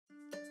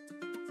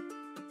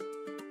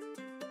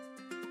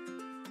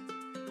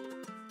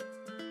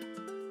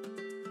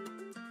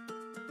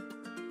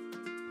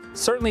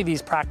certainly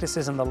these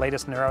practices in the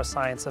latest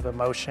neuroscience of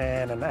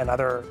emotion and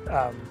other,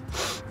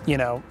 you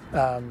know,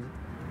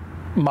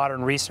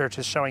 modern research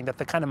is showing that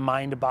the kind of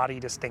mind-body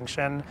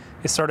distinction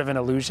is sort of an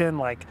illusion.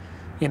 Like,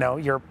 you know,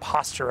 your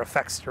posture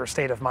affects your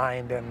state of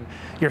mind, and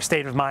your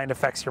state of mind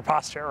affects your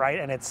posture, right?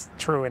 And it's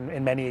true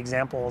in many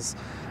examples.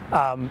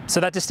 So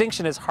that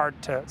distinction is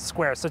hard to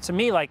square. So to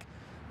me, like,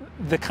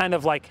 the kind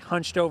of like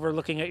hunched over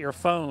looking at your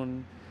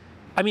phone,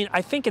 I mean,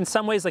 I think in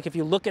some ways, like if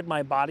you look at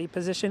my body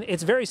position,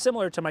 it's very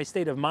similar to my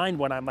state of mind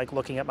when I'm like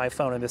looking at my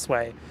phone in this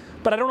way.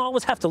 But I don't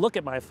always have to look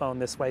at my phone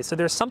this way. So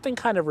there's something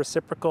kind of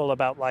reciprocal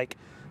about like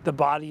the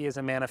body is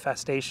a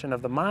manifestation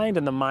of the mind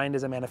and the mind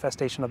is a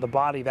manifestation of the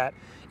body, that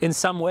in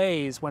some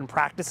ways when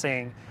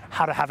practicing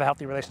how to have a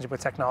healthy relationship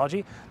with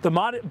technology,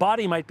 the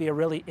body might be a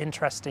really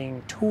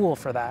interesting tool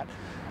for that.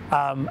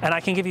 And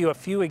I can give you a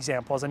few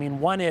examples. I mean,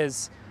 one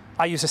is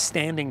I use a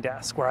standing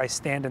desk where I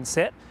stand and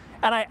sit.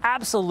 And I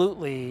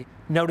absolutely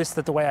notice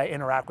that the way I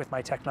interact with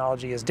my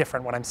technology is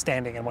different when I'm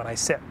standing and when I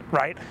sit,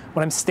 right?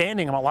 When I'm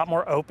standing, I'm a lot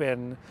more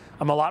open.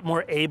 I'm a lot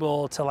more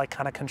able to like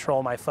kind of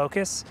control my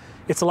focus.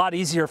 It's a lot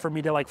easier for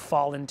me to like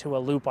fall into a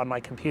loop on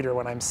my computer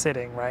when I'm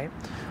sitting, right?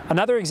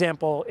 Another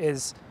example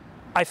is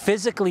I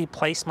physically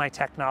place my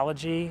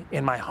technology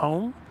in my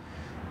home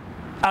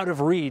out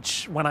of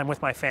reach when I'm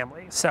with my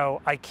family.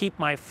 So I keep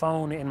my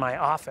phone in my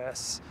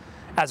office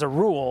as a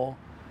rule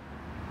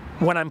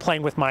when I'm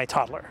playing with my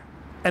toddler.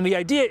 And the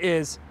idea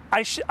is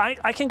I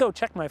can go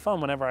check my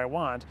phone whenever I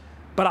want,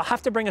 but I'll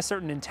have to bring a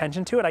certain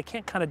intention to it. I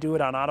can't kind of do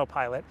it on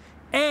autopilot.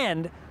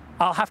 And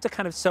I'll have to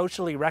kind of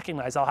socially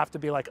recognize, I'll have to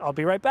be like, I'll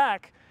be right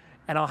back,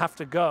 and I'll have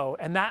to go.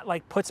 And that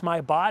like puts my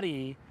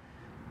body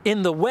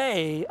in the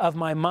way of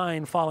my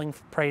mind falling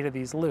prey to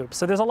these loops.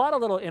 So there's a lot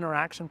of little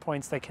interaction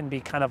points that can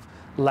be kind of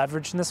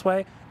leveraged in this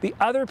way. The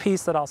other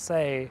piece that I'll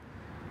say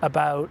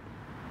about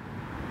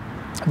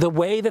the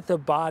way that the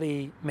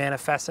body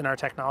manifests in our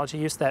technology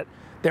use that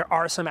there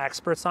are some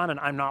experts on, and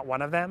I'm not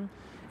one of them,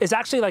 is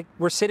actually like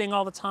we're sitting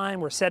all the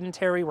time, we're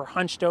sedentary, we're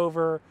hunched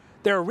over.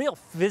 There are real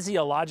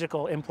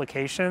physiological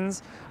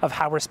implications of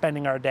how we're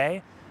spending our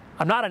day.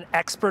 I'm not an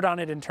expert on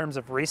it in terms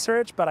of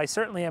research, but I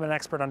certainly am an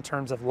expert in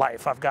terms of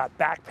life. I've got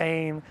back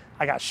pain,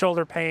 I got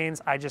shoulder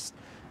pains,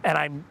 and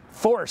I'm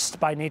forced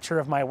by nature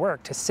of my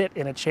work to sit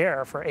in a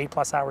chair for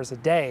 8+ hours a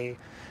day.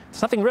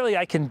 There's nothing really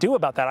I can do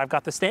about that. I've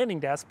got the standing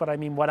desk, but I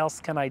mean, what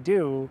else can I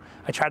do?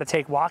 I try to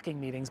take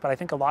walking meetings, but I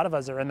think a lot of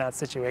us are in that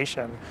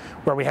situation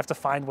where we have to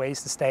find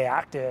ways to stay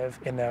active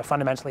in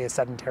fundamentally a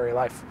sedentary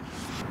life.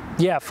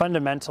 Yeah,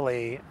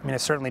 fundamentally, I mean,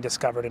 it's certainly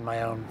discovered in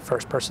my own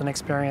first-person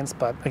experience,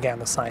 but again,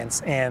 the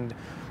science and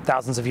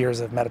thousands of years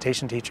of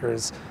meditation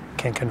teachers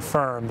can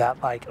confirm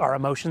that like our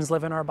emotions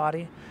live in our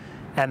body,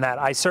 and that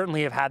I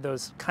certainly have had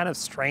those kind of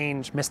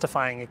strange,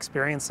 mystifying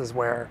experiences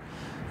where,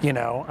 you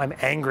know, I'm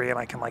angry and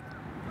I can like,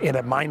 in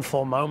a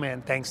mindful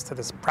moment, thanks to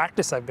this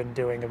practice I've been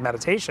doing of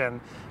meditation,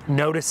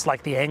 notice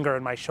like the anger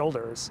in my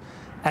shoulders,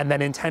 and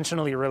then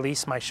intentionally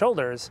release my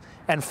shoulders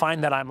and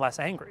find that I'm less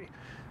angry.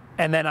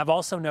 And then I've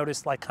also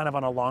noticed like kind of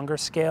on a longer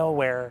scale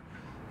where,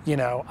 you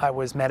know, I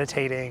was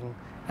meditating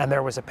and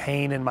there was a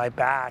pain in my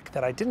back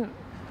that I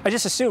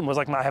just assumed was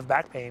like, I have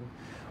back pain.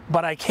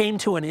 But I came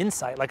to an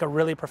insight, like a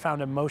really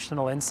profound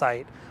emotional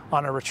insight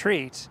on a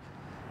retreat.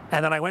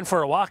 And then I went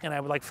for a walk and I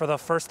like for the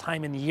first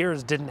time in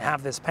years didn't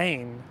have this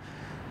pain,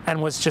 and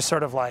was just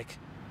sort of like,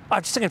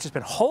 I've just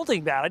been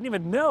holding that. I didn't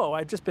even know,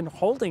 I've just been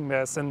holding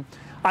this. And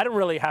I don't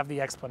really have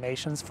the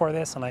explanations for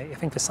this, and I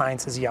think the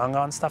science is young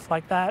on stuff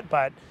like that,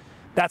 but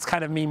that's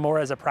kind of me more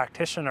as a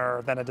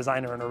practitioner than a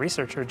designer and a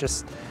researcher,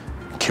 just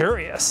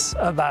curious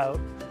about,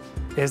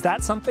 is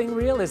that something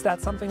real? Is that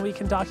something we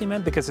can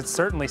document? Because it's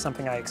certainly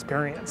something I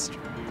experienced.